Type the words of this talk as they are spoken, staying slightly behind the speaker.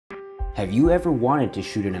Have you ever wanted to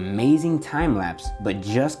shoot an amazing time lapse but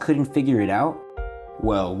just couldn't figure it out?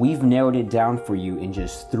 Well, we've narrowed it down for you in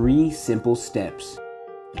just 3 simple steps.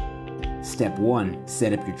 Step 1.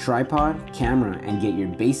 Set up your tripod, camera, and get your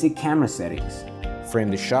basic camera settings.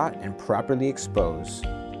 Frame the shot and properly expose.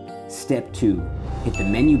 Step 2. Hit the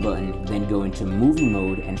menu button, then go into movie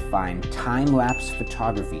mode and find time-lapse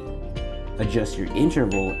photography. Adjust your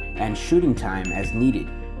interval and shooting time as needed.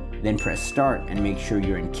 Then press start and make sure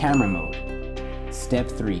you're in camera mode. Step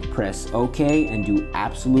 3. Press OK and do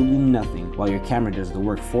absolutely nothing while your camera does the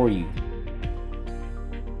work for you.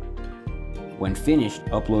 When finished,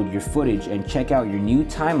 upload your footage and check out your new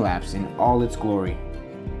time-lapse in all its glory.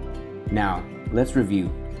 Now, let's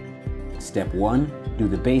review. Step 1. Do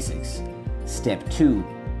the basics. Step 2.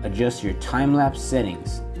 Adjust your time-lapse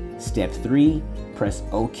settings. Step 3. Press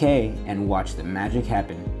OK and watch the magic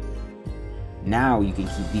happen. Now you can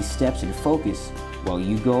keep these steps in focus while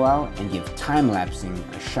you go out and give time-lapsing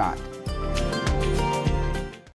a shot.